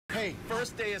Hey,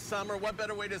 first day of summer, what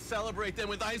better way to celebrate than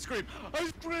with ice cream?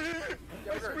 Ice cream!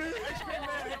 Ice cream! Ice cream,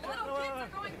 man! The little kids are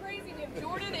going crazy. We have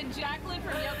Jordan and Jacqueline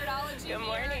from Yogurtology Good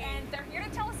morning. here, and they're here to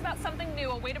tell us about something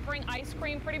new, a way to bring ice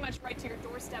cream pretty much right to your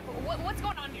doorstep. What's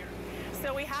going on here?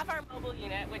 So we have our mobile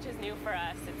unit, which is new for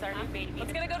us. It's our new baby.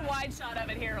 Let's get a good wide shot of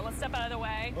it here. Let's step out of the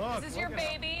way. Look, This is your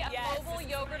baby, a Yes, mobile this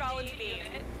is my Yogurtology baby.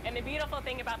 unit. And the beautiful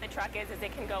thing about the truck is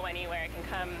it can go anywhere. It can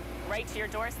come right to your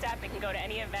doorstep. It can go to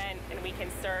any event, and we can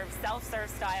serve self-serve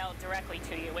style directly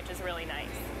to you, which is really nice.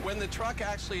 When the truck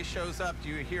actually shows up, do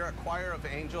you hear a choir of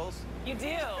angels? You do.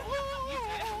 You do.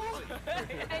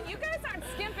 And you guys aren't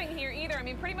skimping here either. I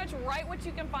mean, pretty much right what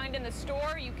you can find in the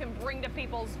store, you can bring to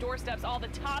people's doorsteps. All the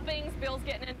toppings, Bill's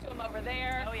getting into them over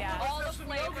there. Oh, yeah. All the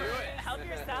flavors. Help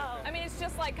yourself. I mean, it's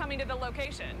just like coming to the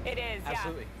location. It is, yeah.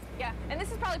 Absolutely. Yeah, and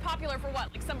this is probably popular for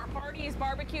what? Like summer parties,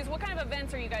 barbecues? What kind of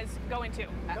events are you guys going to?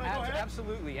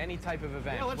 Absolutely, any type of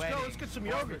event. Yeah, let's go. Weddings, Let's get some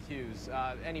yogurt. barbecues,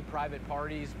 any private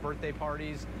parties, birthday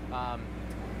parties.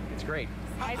 It's great.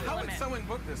 How would someone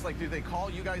book this? Like, do they call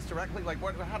you guys directly? Like,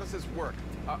 how does this work?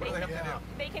 What do they have to do?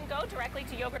 They can go directly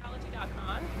to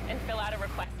Yogurtology.com and fill out a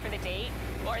request for the date,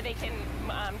 or they can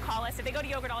call us. If they go to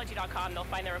Yogurtology.com, they'll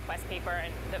find the request paper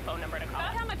and the phone number to call.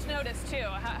 About how much notice, too?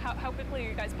 How quickly are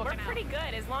you guys booking We're pretty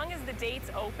good. As long as the date's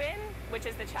open, which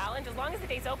is the challenge, as long as the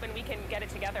date's open, we can get it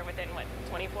together within, what,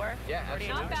 24? Yeah, 48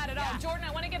 Not hours? bad at all. Yeah. Jordan,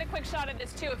 I want to get a quick shot of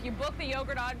this, too. If you book the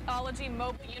Yogurtology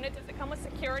mobile unit, does it come with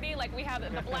security? Like we have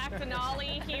the black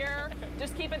Denali here,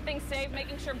 just keeping things safe,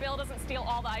 making sure Bill doesn't steal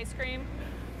all the ice cream.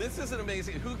 This is an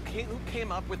amazing. Who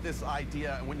came up with this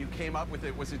idea? And when you came up with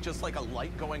it, was it just like a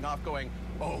light going off going,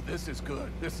 oh, this is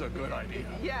good. This is a good idea.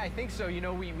 Yeah, I think so. You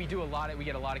know, we do we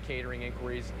get a lot of catering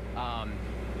inquiries.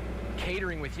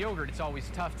 Catering with yogurt, it's always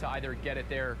tough to either get it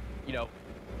there, you know,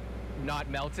 not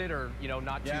melted or, you know,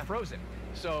 not too frozen.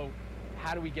 So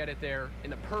how do we get it there in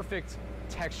the perfect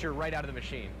texture right out of the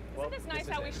machine? Isn't this nice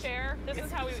how we share? This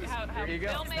is how There you go.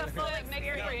 Bill makes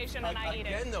the creation and I eat it.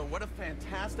 Again, though, what a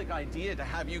fantastic idea to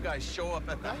have you guys show up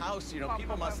at the house. You know,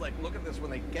 people must like look at this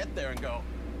when they get there and go,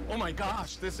 oh my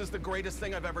gosh, this is the greatest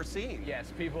thing I've ever seen.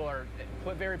 Yes, people are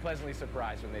very pleasantly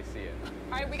surprised when they see it.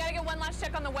 All right, we got to get one last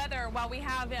check on the weather while we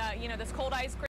have, you know, this cold ice cream.